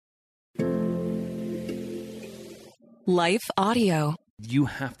Life Audio. You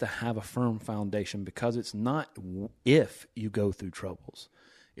have to have a firm foundation because it's not if you go through troubles,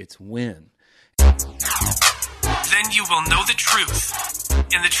 it's when. Then you will know the truth,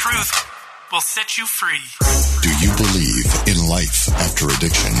 and the truth will set you free. Do you believe in life after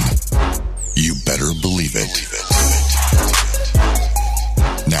addiction? You better believe it.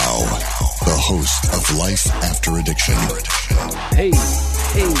 Now, the host of Life After Addiction. Hey.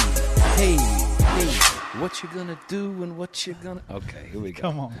 What you gonna do and what you gonna... Okay, here we go.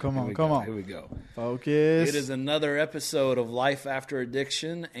 Come on. Here we go. Focus. It is another episode of Life After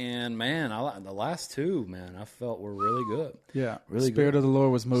Addiction, and man, the last two, I felt were really good. Yeah, really Spirit good. of the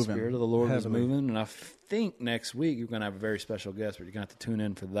Lord was moving. Spirit of the Lord heavily. was moving, and I think next week you're going to have a very special guest, but you're going to have to tune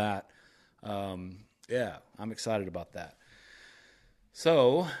in for that. Yeah, I'm excited about that.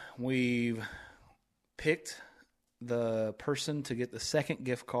 So we've picked the person to get the second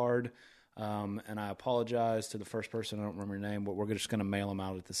gift card. And I apologize to the first person. I don't remember your name, but we're just going to mail them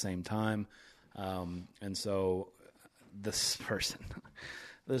out at the same time. And so this person,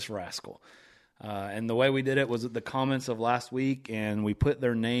 this rascal, and the way we did it was the comments of last week, and we put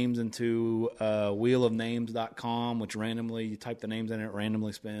their names into wheelofnames.com, which randomly, you type the names in, it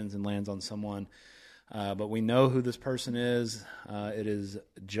randomly spins and lands on someone. But we know who this person is. It is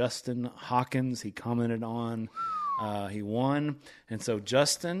Justin Hawkins. He commented on, he won. And so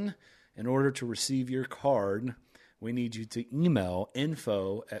Justin, in order to receive your card, we need you to email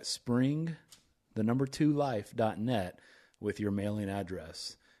info@spring2life.net with your mailing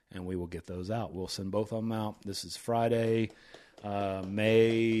address, and we will get those out. We'll send both of them out. This is Friday,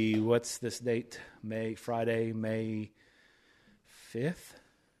 May, what's this date? Friday, May 5th?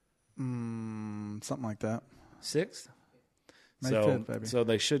 Something like that. 6th? May 5th, baby. So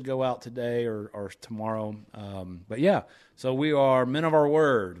they should go out today or tomorrow. But yeah, so we are men of our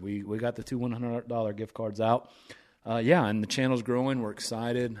word. We got the two $100 gift cards out. And the channel's growing. We're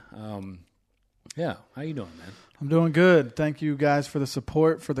excited. Yeah, how you doing, man? I'm doing good. Thank you guys for the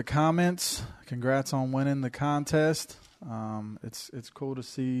support, for the comments. Congrats on winning the contest. It's cool to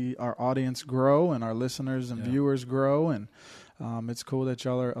see our audience grow and our listeners and viewers grow, and it's cool that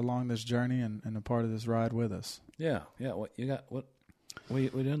y'all are along this journey and a part of this ride with us. Yeah. What you got? What are you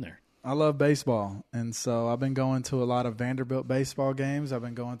doing there? I love baseball, and so I've been going to a lot of Vanderbilt baseball games. I've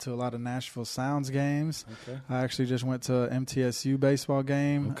been going to a lot of Nashville Sounds games. Okay. I actually just went to an MTSU baseball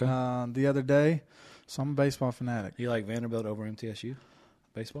game the other day, so I'm a baseball fanatic. You like Vanderbilt over MTSU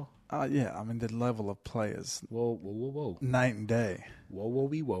baseball? Yeah, I mean the level of play is whoa. Night and day.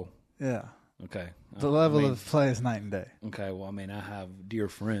 Whoa. Yeah. Okay. The level of play is night and day. Okay, well, I have dear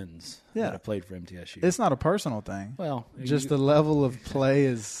friends that have played for MTSU. It's not a personal thing. Well, just the level of play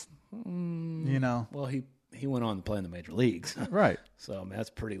is, Well, he went on to play in the major leagues. Right. So, that's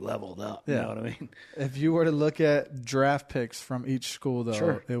pretty leveled up. Yeah. You know what I mean? If you were to look at draft picks from each school, though,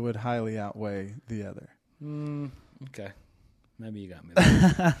 sure, it would highly outweigh the other. Okay. Maybe you got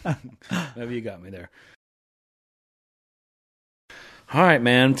me there. All right,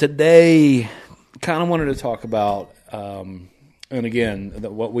 man. Today, kind of wanted to talk about, and again,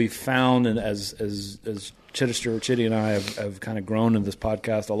 what we found, and as Chitty and I have kind of grown in this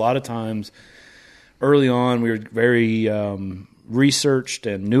podcast. A lot of times, early on, we were very researched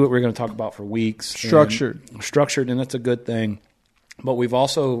and knew what we were going to talk about for weeks. Structured, and that's a good thing. But we've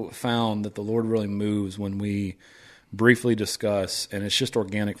also found that the Lord really moves when we briefly discuss, and it's just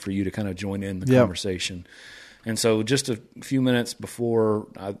organic for you to kind of join in the conversation. And so just a few minutes before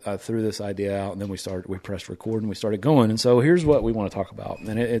I threw this idea out, and then we pressed record and we started going. And so here's what we want to talk about.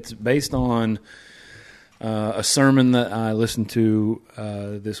 And it's based on a sermon that I listened to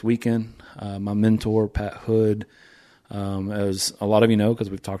this weekend. My mentor, Pat Hood, as a lot of you know, because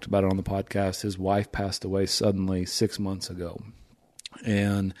we've talked about it on the podcast, his wife passed away suddenly 6 months ago.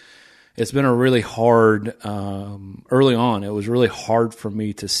 And it's been a really hard, early on, it was really hard for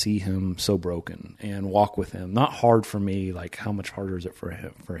me to see him so broken and walk with him. Not hard for me, like how much harder is it for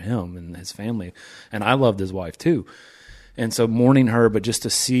him and his family. And I loved his wife too. And so mourning her, but just to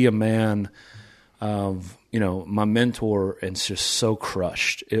see a man of, my mentor, and it's just so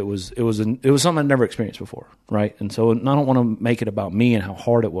crushed. It was something I'd never experienced before. Right. And so I don't want to make it about me and how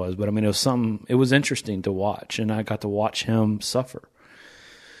hard it was, but it was interesting to watch, and I got to watch him suffer.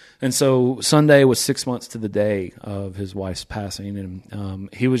 And so Sunday was 6 months to the day of his wife's passing, and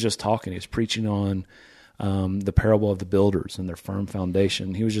he was just talking. He was preaching on the parable of the builders and their firm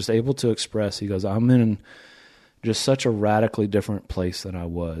foundation. He was just able to express, he goes, I'm in just such a radically different place than I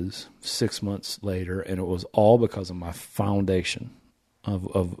was 6 months later, and it was all because of my foundation,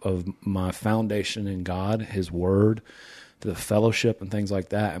 of my foundation in God, His Word, the fellowship and things like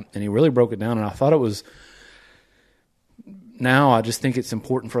that. And he really broke it down, and I thought it was now I just think it's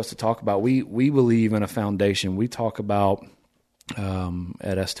important for us to talk about. We believe in a foundation. We talk about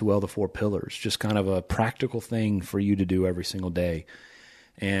at S2L the 4 pillars, just kind of a practical thing for you to do every single day.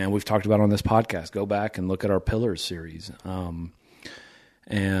 And we've talked about on this podcast. Go back and look at our pillars series.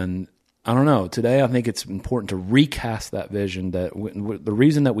 And I don't know. Today, I think it's important to recast that vision. That the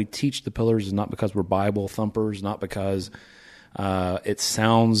reason that we teach the pillars is not because we're Bible thumpers, not because it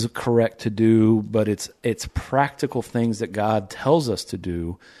sounds correct to do, but it's practical things that God tells us to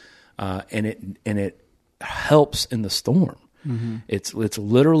do, and it helps in the storm. Mm-hmm. It's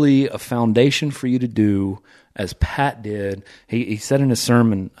literally a foundation for you to do, as Pat did. He said in his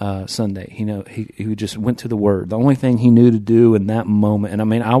sermon Sunday, he just went to the Word. The only thing he knew to do in that moment, and I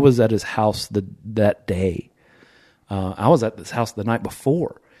mean, I was at his house that day. I was at this house the night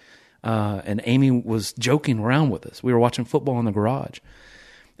before, and Amy was joking around with us. We were watching football in the garage,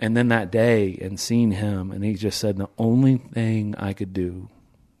 and then that day, and seeing him, and he just said, the only thing I could do,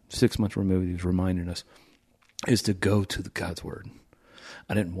 6 months removed, he was reminding us, is to go to God's Word.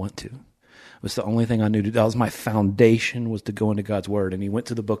 I didn't want to. It was the only thing I knew to do. That was my foundation, was to go into God's Word. And he went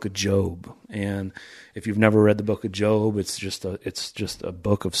to the book of Job. And if you've never read the book of Job, it's just a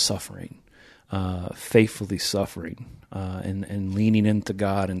book of suffering, faithfully suffering, and leaning into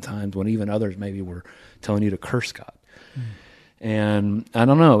God in times when even others maybe were telling you to curse God. Mm. And I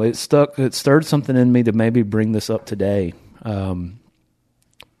don't know, it stirred something in me to maybe bring this up today,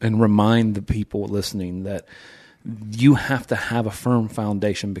 and remind the people listening that you have to have a firm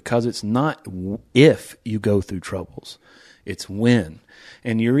foundation, because it's not if you go through troubles, it's when.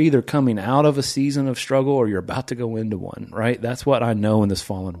 And you're either coming out of a season of struggle or you're about to go into one, right? That's what I know in this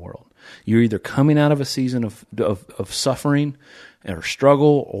fallen world. You're either coming out of a season of suffering or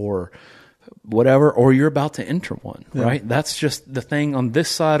struggle or whatever, or you're about to enter one, right? That's just the thing on this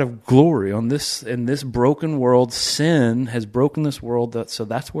side of glory, in this broken world. Sin has broken this world, so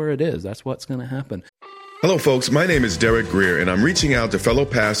that's where it is. That's what's going to happen. Hello, folks. My name is Derek Greer, and I'm reaching out to fellow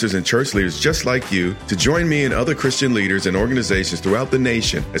pastors and church leaders just like you to join me and other Christian leaders and organizations throughout the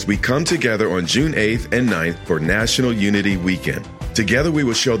nation as we come together on June 8th and 9th for National Unity Weekend. Together, we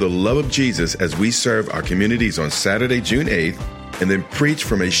will show the love of Jesus as we serve our communities on Saturday, June 8th, and then preach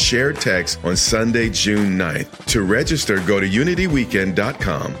from a shared text on Sunday, June 9th. To register, go to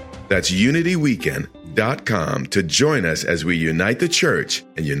unityweekend.com. That's unityweekend.com to join us as we unite the church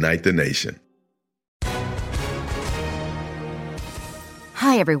and unite the nation.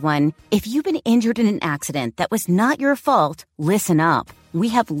 Hi, everyone. If you've been injured in an accident that was not your fault, listen up. We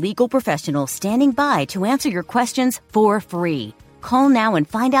have legal professionals standing by to answer your questions for free. Call now and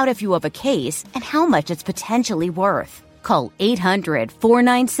find out if you have a case and how much it's potentially worth. Call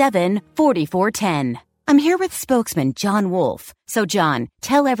 800-497-4410. I'm here with spokesman John Wolf. So, John,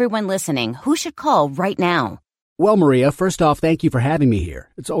 tell everyone listening who should call right now. Well, Maria, first off, thank you for having me here.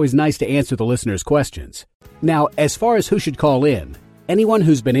 It's always nice to answer the listeners' questions. Now, as far as who should call in, anyone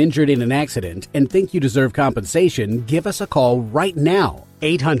who's been injured in an accident and think you deserve compensation, give us a call right now.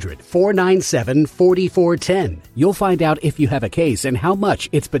 800-497-4410. You'll find out if you have a case and how much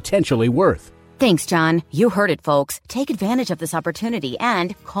it's potentially worth. Thanks, John. You heard it, folks. Take advantage of this opportunity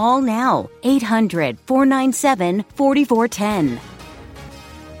and call now. 800-497-4410.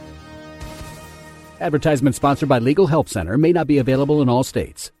 Advertisement sponsored by Legal Help Center. May not be available in all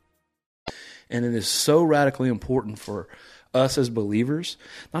states. And it is so radically important for us as believers,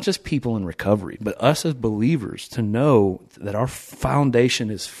 not just people in recovery, but us as believers to know that our foundation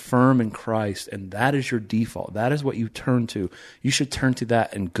is firm in Christ, and that is your default. That is what you turn to. You should turn to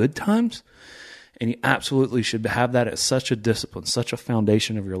that in good times, and you absolutely should have that as such a discipline, such a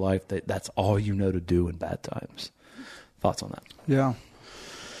foundation of your life that that's all you know to do in bad times. Thoughts on that?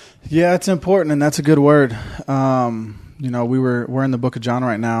 Yeah, it's important, and that's a good word. We're in the book of John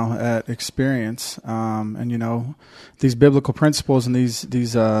right now at Experience, and these biblical principles and these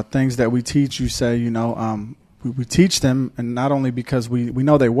things that we teach. You say, we teach them, and not only because we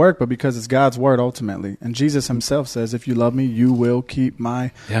know they work, but because it's God's word ultimately. And Jesus himself says, if you love me, you will keep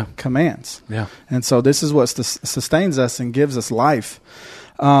my commands. Yeah. And so this is what sustains us and gives us life.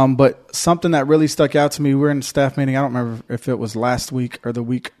 But something that really stuck out to me, we were in a staff meeting. I don't remember if it was last week or the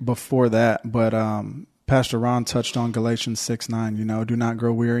week before that, but Pastor Ron touched on Galatians 6:9. Do not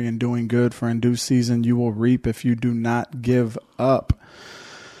grow weary in doing good, for in due season you will reap if you do not give up.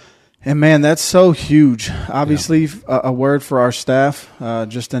 And man, that's so huge. Obviously, a word for our staff,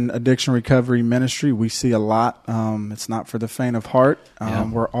 just in addiction recovery ministry, we see a lot. It's not for the faint of heart.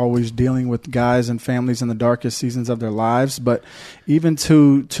 We're always dealing with guys and families in the darkest seasons of their lives, but even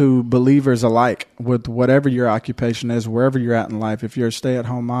to believers alike, with whatever your occupation is, wherever you're at in life, if you're a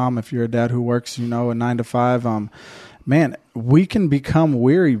stay-at-home mom, if you're a dad who works, a 9 to 5, man, we can become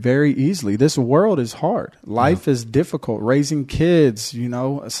weary very easily. This world is hard. Life is difficult. Raising kids,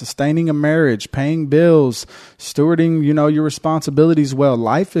 sustaining a marriage, paying bills, stewarding, your responsibilities well.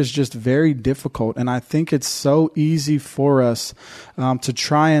 Life is just very difficult. And I think it's so easy for us to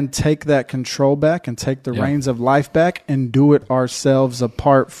try and take that control back and take the reins of life back and do it ourselves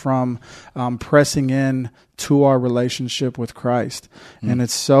apart from pressing in to our relationship with Christ. And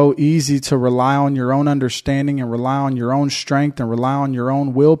it's so easy to rely on your own understanding and rely on your own strength and rely on your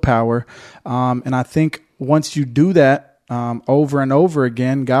own willpower. And I think once you do that over and over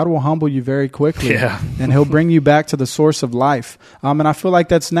again, God will humble you very quickly. And he'll bring you back to the source of life. And I feel like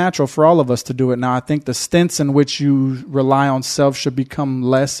that's natural for all of us to do it. Now, I think the stints in which you rely on self should become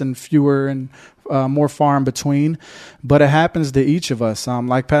less and fewer and more far in between, but it happens to each of us.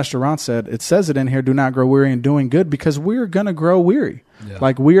 Like Pastor Ron said, it says it in here, do not grow weary in doing good, because we're going to grow weary.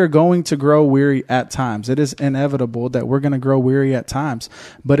 Like we are going to grow weary at times. It is inevitable that we're going to grow weary at times,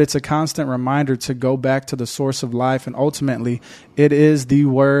 but it's a constant reminder to go back to the source of life. And ultimately it is the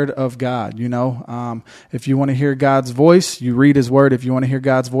word of God. If you want to hear God's voice, you read his word. If you want to hear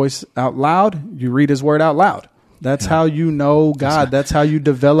God's voice out loud, you read his word out loud. That's how you know God. That's how you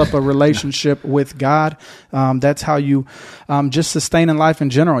develop a relationship with God. That's how you just sustain in life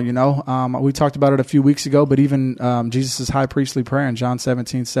in general, We talked about it a few weeks ago, but even Jesus' high priestly prayer in John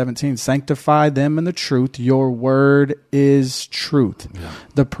 17:17, sanctify them in the truth. Your word is truth.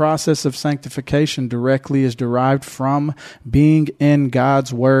 The process of sanctification directly is derived from being in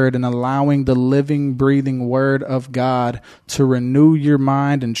God's word and allowing the living, breathing word of God to renew your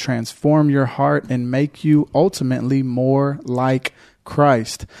mind and transform your heart and make you ultimately more like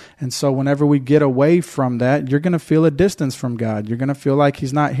Christ. And so whenever we get away from that, you're going to feel a distance from God. You're going to feel like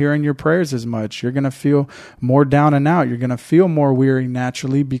he's not hearing your prayers as much. You're going to feel more down and out. You're going to feel more weary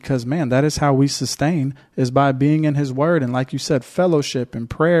naturally because, man, that is how we sustain, is by being in his word. And like you said, fellowship and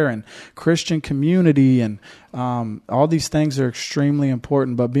prayer and Christian community and all these things are extremely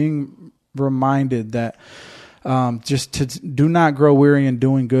important, but being reminded that just to do not grow weary in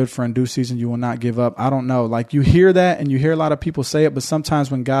doing good, for in due season you will not give up. I don't know. Like you hear that and you hear a lot of people say it, but sometimes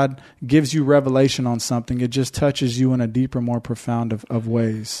when God gives you revelation on something, it just touches you in a deeper, more profound of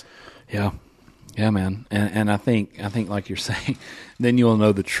ways. Yeah, man. And I think like you're saying, then you'll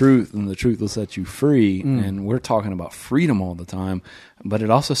know the truth and the truth will set you free. And we're talking about freedom all the time, but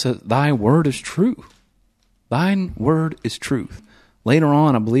it also says thy word is truth. Thine word is truth. Later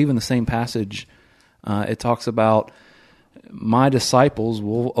on, I believe in the same passage, it talks about my disciples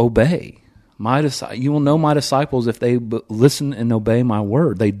will obey. You will know my disciples if they listen and obey my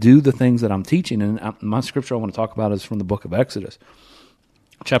word. They do the things that I'm teaching. And my scripture I want to talk about is from the book of Exodus,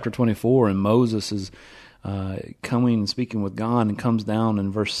 chapter 24. And Moses is coming and speaking with God and comes down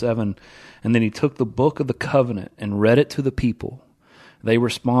in verse 7. And then he took the book of the covenant and read it to the people. They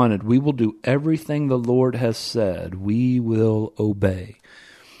responded, we will do everything the Lord has said. We will obey.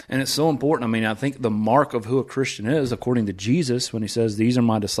 And it's so important. I mean, I think the mark of who a Christian is, according to Jesus, when he says, these are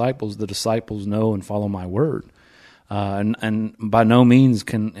my disciples, the disciples know and follow my word. And by no means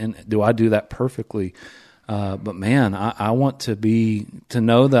do I do that perfectly. But man, I want to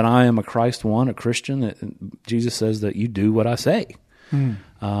know that I am a Christ one, a Christian. Jesus says that you do what I say.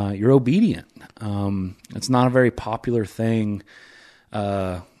 You're obedient. It's not a very popular thing.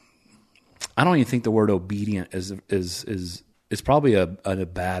 I don't even think the word obedient is probably a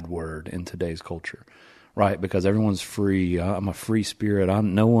bad word in today's culture, right? Because everyone's free. I'm a free spirit. I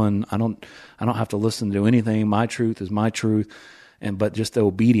don't have to listen to anything. My truth is my truth, but just the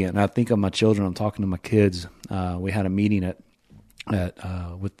obedient. And I think of my children. I'm talking to my kids. We had a meeting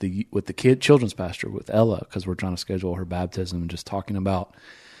with the children's pastor with Ella because we're trying to schedule her baptism and just talking about,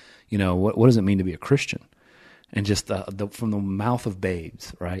 what does it mean to be a Christian, and just from the mouth of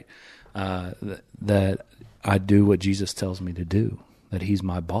babes, right? That I do what Jesus tells me to do, that he's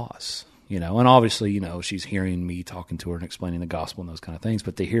my boss, and obviously, she's hearing me talking to her and explaining the gospel and those kind of things,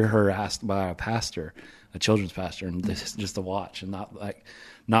 but to hear her asked by a pastor, a children's pastor, and this, just to watch and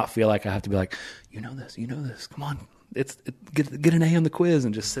not feel like I have to be like, this, come on, get an A on the quiz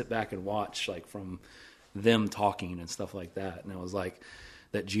and just sit back and watch from them talking and stuff like that. And it was like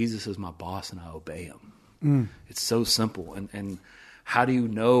that Jesus is my boss and I obey him. It's so simple. And how do you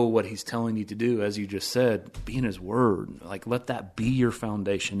know what he's telling you to do? As you just said, be in his word. Let that be your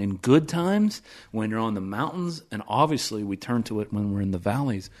foundation. In good times, when you're on the mountains, and obviously we turn to it when we're in the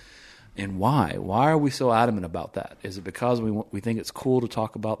valleys. And why? Why are we so adamant about that? Is it because we think it's cool to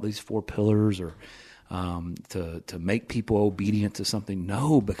talk about these 4 pillars or to make people obedient to something?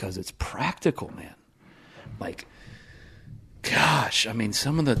 No, because it's practical, man. gosh, I mean,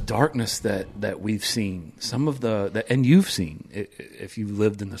 some of the darkness that we've seen, some of and you've seen if you've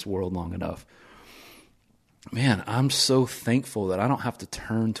lived in this world long enough. Man, I'm so thankful that I don't have to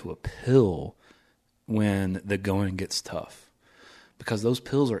turn to a pill when the going gets tough, because those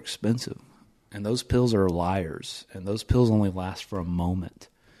pills are expensive, and those pills are liars, and those pills only last for a moment.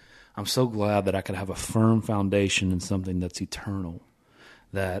 I'm so glad that I could have a firm foundation in something that's eternal,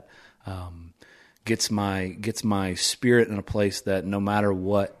 that gets my spirit in a place that no matter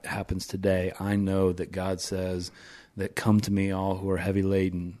what happens today, I know that God says that come to me all who are heavy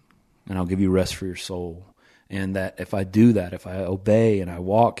laden, and I'll give you rest for your soul. And that if I do that, if I obey and I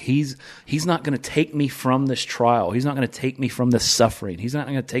walk, He's not going to take me from this trial. He's not going to take me from this suffering. He's not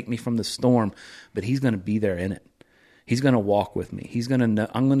going to take me from the storm, but He's going to be there in it. He's going to walk with me.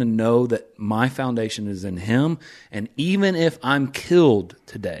 I'm going to know that my foundation is in Him. And even if I'm killed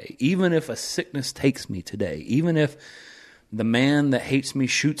today, even if a sickness takes me today, even if the man that hates me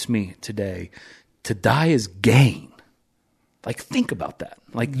shoots me today, to die is gain. Like, think about that.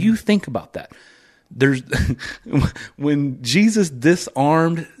 Like, you think about that. There's when Jesus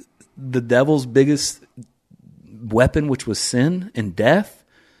disarmed the devil's biggest weapon, which was sin and death,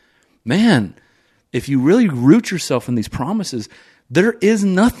 man, if you really root yourself in these promises, there is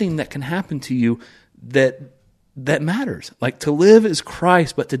nothing that can happen to you that matters. Like, to live is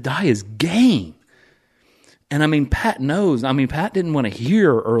Christ, but to die is gain. And I mean, Pat knows. I mean, Pat didn't want to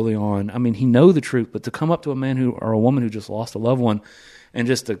hear early on. I mean, he know the truth, but to come up to a man or a woman who just lost a loved one and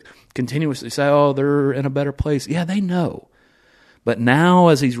just to continuously say, oh, they're in a better place. Yeah, they know. But now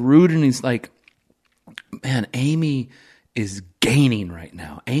as he's rooted, he's like, man, Amy is gaining right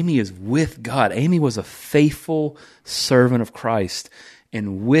now. Amy is with God. Amy was a faithful servant of Christ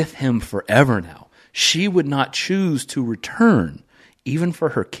and with Him forever now. She would not choose to return, even for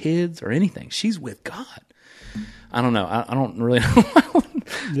her kids or anything. She's with God. I don't know. I don't really know.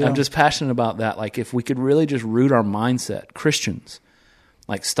 Yeah. I'm just passionate about that. Like, if we could really just root our mindset, Christians,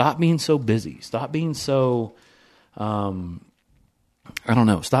 like, stop being so busy. Stop being so, stop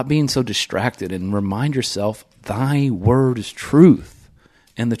being so distracted and remind yourself, Thy word is truth,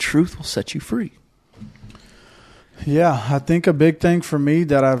 and the truth will set you free. Yeah, I think a big thing for me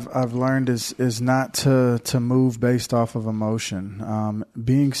that I've learned is not to move based off of emotion.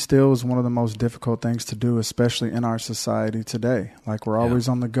 Being still is one of the most difficult things to do, especially in our society today. Like, we're always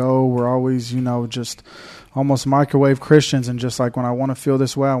on the go. We're always, just almost microwave Christians, and just like, when I want to feel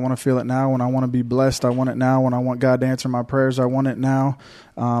this way, I want to feel it now. When I want to be blessed, I want it now. When I want God to answer my prayers, I want it now.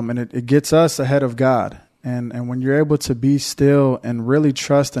 And it gets us ahead of God. And when you're able to be still and really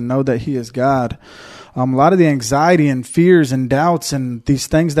trust and know that He is God, a lot of the anxiety and fears and doubts and these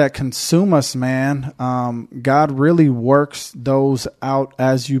things that consume us, man, God really works those out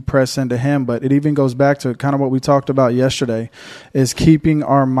as you press into Him. But it even goes back to kind of what we talked about yesterday, is keeping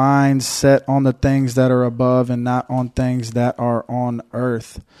our minds set on the things that are above and not on things that are on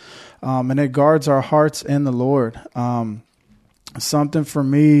earth. And it guards our hearts in the Lord. Something for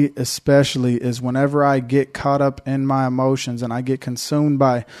me especially is whenever I get caught up in my emotions and I get consumed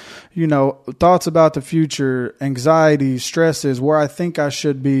by, thoughts about the future, anxiety, stresses, where I think I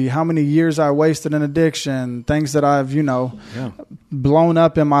should be, how many years I wasted in addiction, things that I've, blown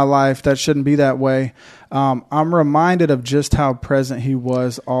up in my life that shouldn't be that way. I'm reminded of just how present He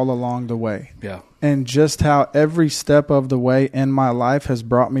was all along the way. Yeah. And just how every step of the way in my life has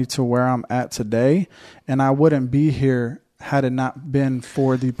brought me to where I'm at today. And I wouldn't be here had it not been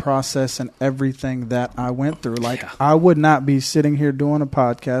for the process and everything that I went through. Like, I would not be sitting here doing a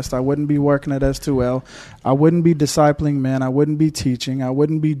podcast. I wouldn't be working at S2L. I wouldn't be discipling men. I wouldn't be teaching. I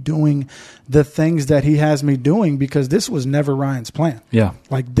wouldn't be doing the things that He has me doing, because this was never Ryan's plan. Yeah.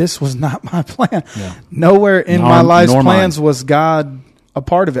 Like, this was not my plan. Yeah. Nowhere in my life's plans was God a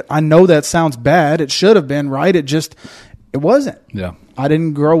part of it. I know that sounds bad. It should have been, right? It wasn't. Yeah. I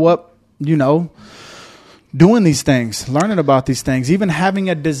didn't grow up, doing these things, learning about these things, even having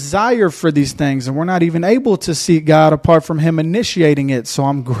a desire for these things. And we're not even able to seek God apart from Him initiating it. So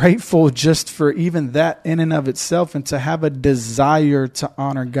I'm grateful just for even that in and of itself, and to have a desire to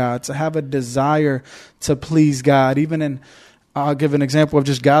honor God, to have a desire to please God. I'll give an example of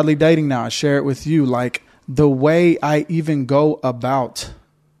just godly dating now. I share it with you. Like, the way I even go about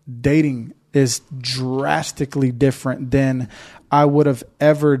dating is drastically different than I would have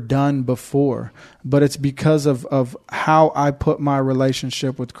ever done before. But it's because of how I put my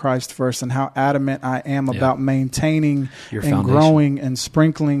relationship with Christ first, and how adamant I am about maintaining and growing and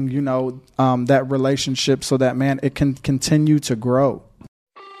sprinkling, that relationship, so that, man, it can continue to grow.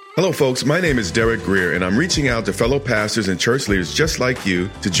 Hello, folks. My name is Derek Greer, and I'm reaching out to fellow pastors and church leaders just like you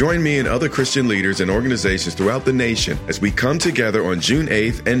to join me and other Christian leaders and organizations throughout the nation as we come together on June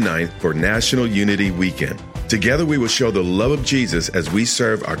 8th and 9th for National Unity Weekend. Together, we will show the love of Jesus as we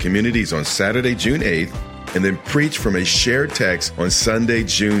serve our communities on Saturday, June 8th, and then preach from a shared text on Sunday,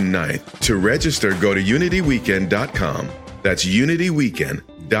 June 9th. To register, go to unityweekend.com. That's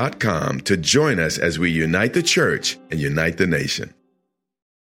unityweekend.com to join us as we unite the church and unite the nation.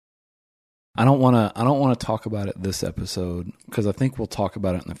 I don't want to talk about it this episode because I think we'll talk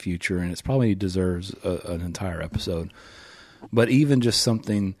about it in the future, and it probably deserves an entire episode. But even just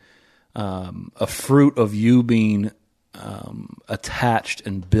something, a fruit of you being attached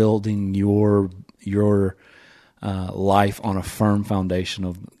and building your life on a firm foundation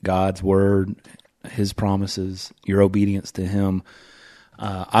of God's word, His promises, your obedience to Him.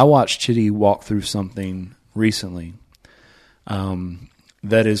 I watched Chitty walk through something recently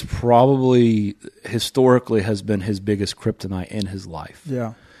that is probably historically has been his biggest kryptonite in his life.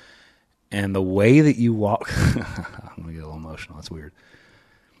 Yeah. And the way that you walk, I'm going to get a little emotional. That's weird.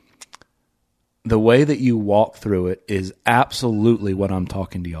 The way that you walk through it is absolutely what I'm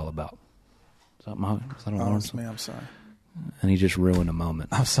talking to y'all about. Is that an alarm? It's me. I'm sorry. And he just ruined a moment.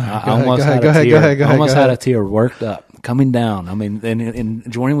 I'm sorry. I almost had a tear worked up, coming down. I mean,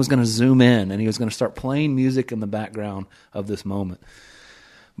 and Jordan was going to zoom in, and he was going to start playing music in the background of this moment.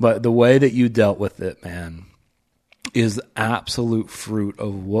 But the way that you dealt with it, man, is absolute fruit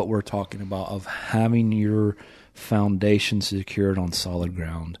of what we're talking about, of having your foundation secured on solid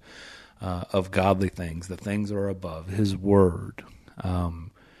ground, of godly things, the things that are above, His Word.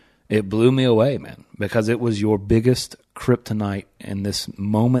 It blew me away, man, because it was your biggest kryptonite in this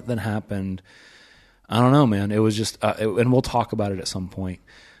moment that happened. I don't know, man. It was just, and we'll talk about it at some point.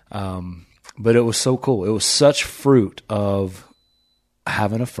 But it was so cool. It was such fruit of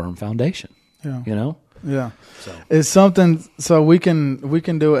having a firm foundation. Yeah. You know? Yeah. So. It's something, so we can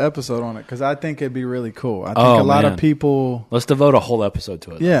do an episode on it because I think it'd be really cool. I think a lot of people. Let's devote a whole episode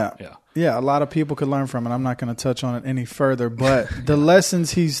to it. Yeah. Yeah. A lot of people could learn from it. I'm not going to touch on it any further, but the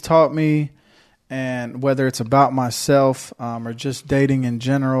lessons he's taught me, and whether it's about myself or just dating in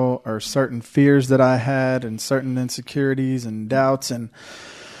general, or certain fears that I had and certain insecurities and doubts, and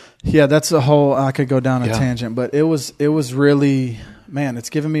that's a whole, I could go down a tangent, but it was really, man, it's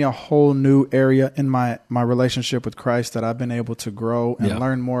given me a whole new area in my relationship with Christ that I've been able to grow and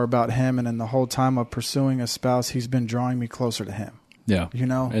learn more about Him. And in the whole time of pursuing a spouse, He's been drawing me closer to Him. Yeah. You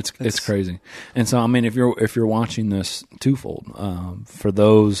know, it's crazy. And so, I mean, if you're watching this twofold, for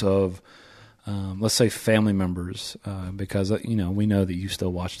those of, let's say family members, because, we know that you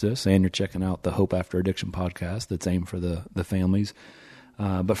still watch this and you're checking out the Hope After Addiction podcast that's aimed for the families.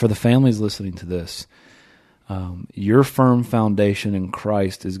 But for the families listening to this, your firm foundation in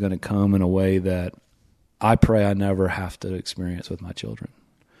Christ is going to come in a way that I pray I never have to experience with my children,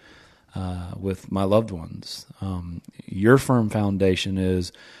 with my loved ones. Your firm foundation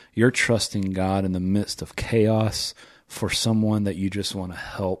is you're trusting God in the midst of chaos for someone that you just want to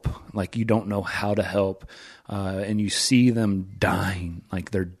help, like you don't know how to help, and you see them dying,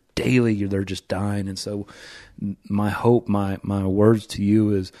 like they're just dying. And so my hope, my words to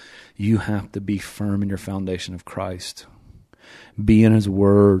you is you have to be firm in your foundation of Christ. Be in His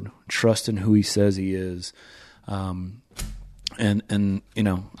Word, trust in who He says He is. And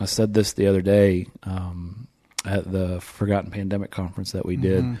I said this the other day at the Forgotten Pandemic conference that we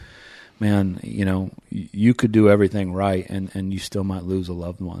did. Man, you could do everything right and you still might lose a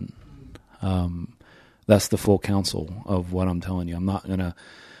loved one. That's the full counsel of what I'm telling you. I'm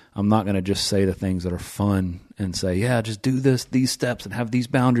not gonna just say the things that are fun and say, yeah, just do these steps and have these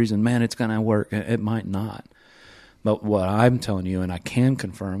boundaries, and man, it's gonna work. It might not. But what I'm telling you, and I can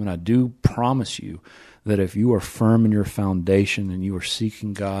confirm, and I do promise you, that if you are firm in your foundation and you are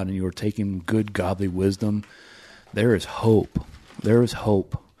seeking God and you are taking good godly wisdom, there is hope. There is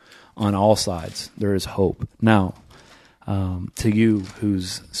hope on all sides. There is hope. Now, to you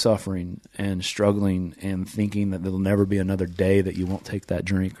who's suffering and struggling and thinking that there'll never be another day that you won't take that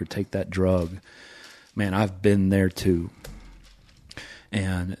drink or take that drug, man, I've been there too.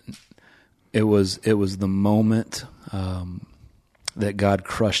 And it was the moment that God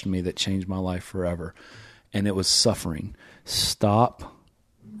crushed me that changed my life forever. And it was suffering. Stop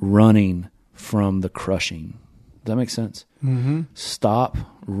running from the crushing. Does that make sense? Mm-hmm. Stop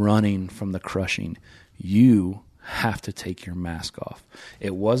running from the crushing. You have to take your mask off.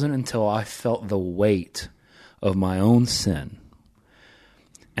 It wasn't until I felt the weight of my own sin,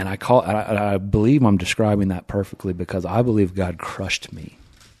 and I believe I'm describing that perfectly, because I believe God crushed me.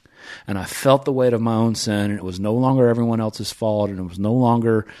 and I felt the weight of my own sin, and it was no longer everyone else's fault, and it was no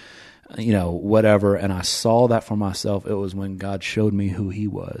longer, whatever, and I saw that for myself. It was when God showed me who he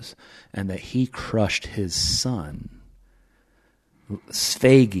was, and that he crushed his son.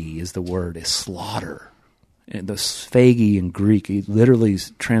 Sphagi is the word, is slaughter. And the sphagi in Greek, it literally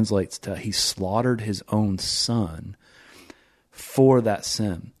translates to he slaughtered his own son for that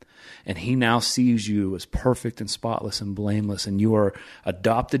sin. And he now sees you as perfect and spotless and blameless, and you are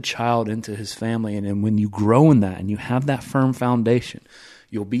adopted child into his family. And when you grow in that and you have that firm foundation,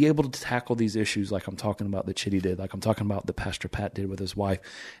 you'll be able to tackle these issues like I'm talking about that Chitty did, like I'm talking about that Pastor Pat did with his wife.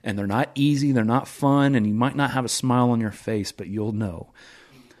 And they're not easy, they're not fun, and you might not have a smile on your face, but you'll know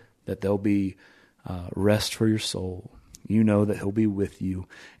that there'll be rest for your soul. You know that he'll be with you,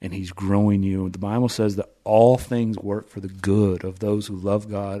 and he's growing you. The Bible says that all things work for the good of those who love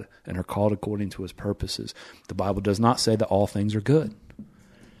God and are called according to his purposes. The Bible does not say that all things are good.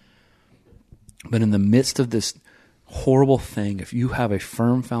 But in the midst of this horrible thing, if you have a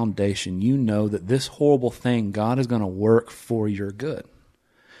firm foundation, you know that this horrible thing, God is going to work for your good.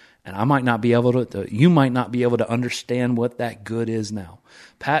 And I might not be able to, you might not be able to understand what that good is now.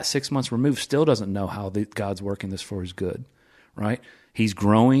 Pat, 6 months removed, still doesn't know how God's working this for his good, right? He's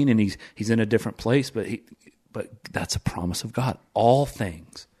growing and he's in a different place, but that's a promise of God. All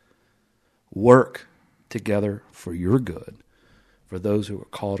things work together for your good, for those who are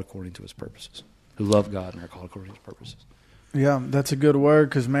called according to his purposes, who love God and are called according to his purposes. Yeah, that's a good word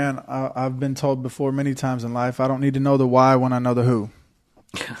because, man, I've been told before many times in life, I don't need to know the why when I know the who.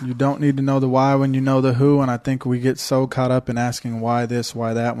 You don't need to know the why when you know the who, and I think we get so caught up in asking why this,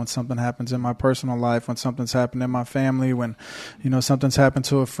 why that, when something happens in my personal life, when something's happened in my family, when, something's happened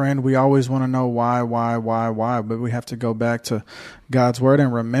to a friend. We always want to know why, but we have to go back to God's word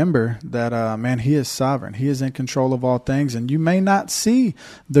and remember that, man, he is sovereign. He is in control of all things, and you may not see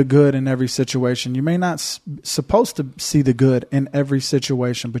the good in every situation. You may not supposed to see the good in every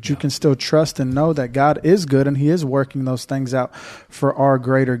situation, but you can still trust and know that God is good, and he is working those things out for our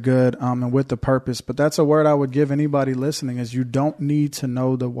greater good and with the purpose. But that's a word I would give anybody listening is you don't need to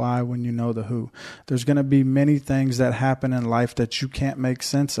know the why when you know the who. There's going to be many things that happen in life that you can't make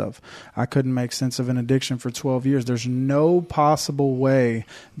sense of. I couldn't make sense of an addiction for 12 years. There's no possible way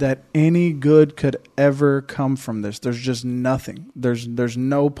that any good could ever come from this. There's just nothing. There's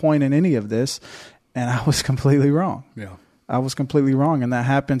no point in any of this. And I was completely wrong. Yeah. I was completely wrong. And that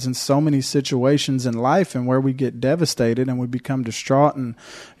happens in so many situations in life and where we get devastated and we become distraught and,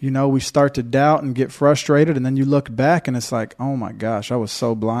 we start to doubt and get frustrated. And then you look back and it's like, oh my gosh, I was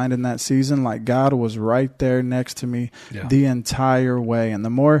so blind in that season. Like God was right there next to me the entire way. And the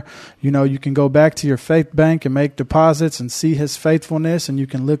more, you can go back to your faith bank and make deposits and see his faithfulness. And you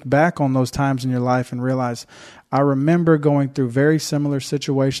can look back on those times in your life and realize, I remember going through very similar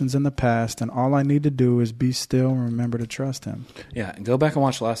situations in the past, and all I need to do is be still and remember to trust him. Yeah, and go back and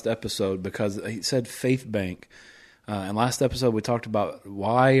watch last episode because he said faith bank. And last episode we talked about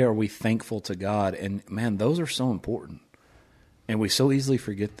why are we thankful to God, and man, those are so important, and we so easily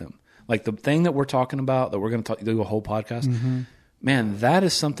forget them. Like the thing that we're talking about, that we're going to do a whole podcast, man, that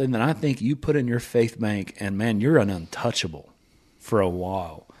is something that I think you put in your faith bank, and man, you're an untouchable for a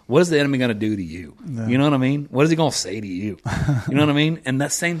while. What is the enemy going to do to you? Yeah. You know what I mean? What is he going to say to you? You know what I mean? And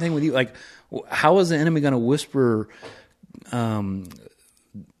that same thing with you. Like, how is the enemy going to whisper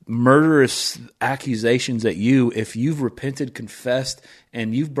murderous accusations at you if you've repented, confessed,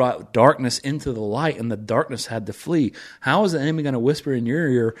 and you've brought darkness into the light and the darkness had to flee? How is the enemy going to whisper in your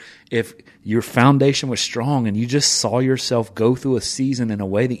ear if your foundation was strong and you just saw yourself go through a season in a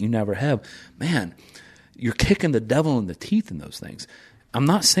way that you never have? Man, you're kicking the devil in the teeth in those things. I'm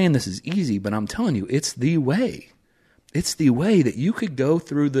not saying this is easy, but I'm telling you, it's the way. It's the way that you could go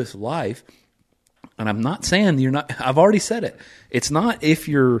through this life. And I'm not saying you're not, I've already said it. It's not if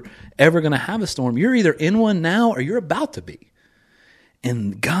you're ever going to have a storm. You're either in one now or you're about to be.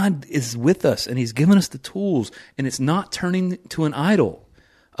 And God is with us and he's given us the tools. And it's not turning to an idol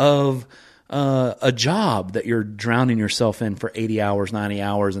of a job that you're drowning yourself in for 80 hours, 90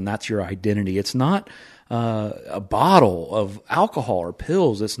 hours, and that's your identity. It's not a bottle of alcohol or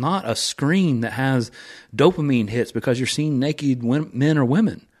pills. It's not a screen that has dopamine hits because you're seeing naked men or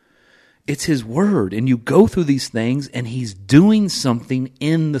women. It's his word, and you go through these things, and he's doing something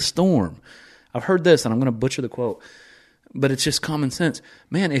in the storm. I've heard this, and I'm going to butcher the quote, but it's just common sense.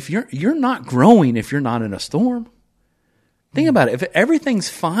 Man, if you're not growing if you're not in a storm. Think about it. If everything's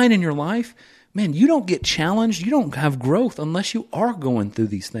fine in your life, man, you don't get challenged. You don't have growth unless you are going through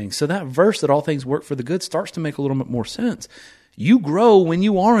these things. So that verse that all things work for the good starts to make a little bit more sense. You grow when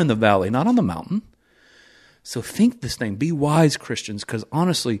you are in the valley, not on the mountain. So think this thing. Be wise, Christians, because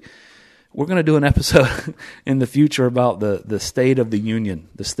honestly, we're going to do an episode in the future about the state of the union,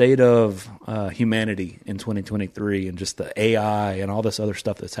 the state of humanity in 2023, and just the AI and all this other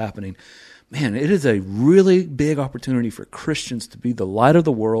stuff that's happening. Man, it is a really big opportunity for Christians to be the light of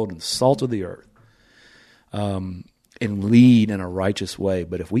the world and salt of the earth, and lead in a righteous way.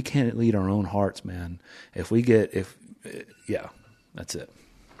 But if we can't lead our own hearts, man, that's it.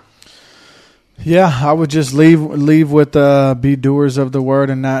 Yeah, I would just leave with be doers of the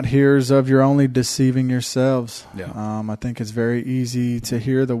word and not hearers of. You're only deceiving yourselves. Yeah. I think it's very easy to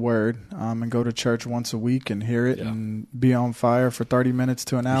hear the word and go to church once a week and hear it and be on fire for 30 minutes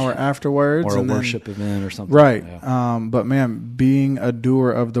to an hour afterwards. Or a worship event or something. Right. Yeah. But man, being a doer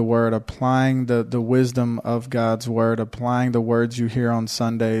of the word, applying the wisdom of God's word, applying the words you hear on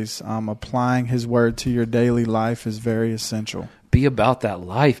Sundays, applying his word to your daily life is very essential. Be about that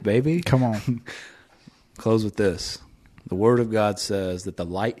life, baby. Come on. Close with this. The Word of God says that the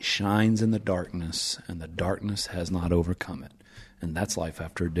light shines in the darkness, and the darkness has not overcome it. And that's life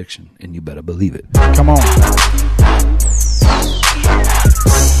after addiction, and you better believe it. Come on.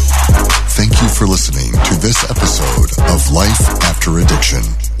 Thank you for listening to this episode of Life After Addiction.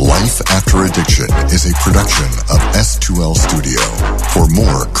 Life After Addiction is a production of S2L Studio. For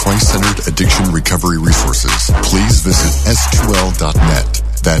more Christ-centered addiction recovery resources, please visit s2l.net.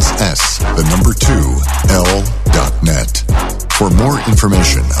 That's S2L.net. For more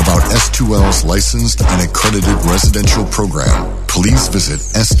information about S2L's licensed and accredited residential program, please visit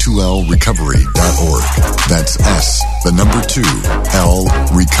s2lrecovery.org. That's S2L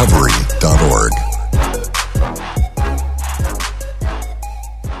recovery.org.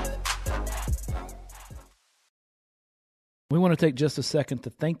 We want to take just a second to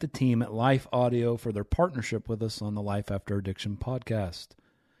thank the team at Life Audio for their partnership with us on the Life After Addiction podcast.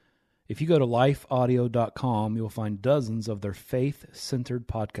 If you go to lifeaudio.com, you'll find dozens of their faith-centered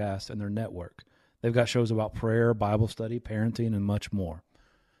podcasts and their network. They've got shows about prayer, Bible study, parenting, and much more.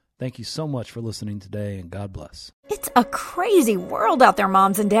 Thank you so much for listening today, and God bless. It's a crazy world out there,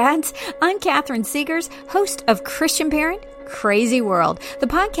 moms and dads. I'm Catherine Seegers, host of Christian Parent Crazy World, the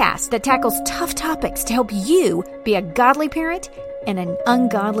podcast that tackles tough topics to help you be a godly parent in an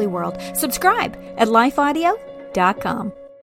ungodly world. Subscribe at lifeaudio.com.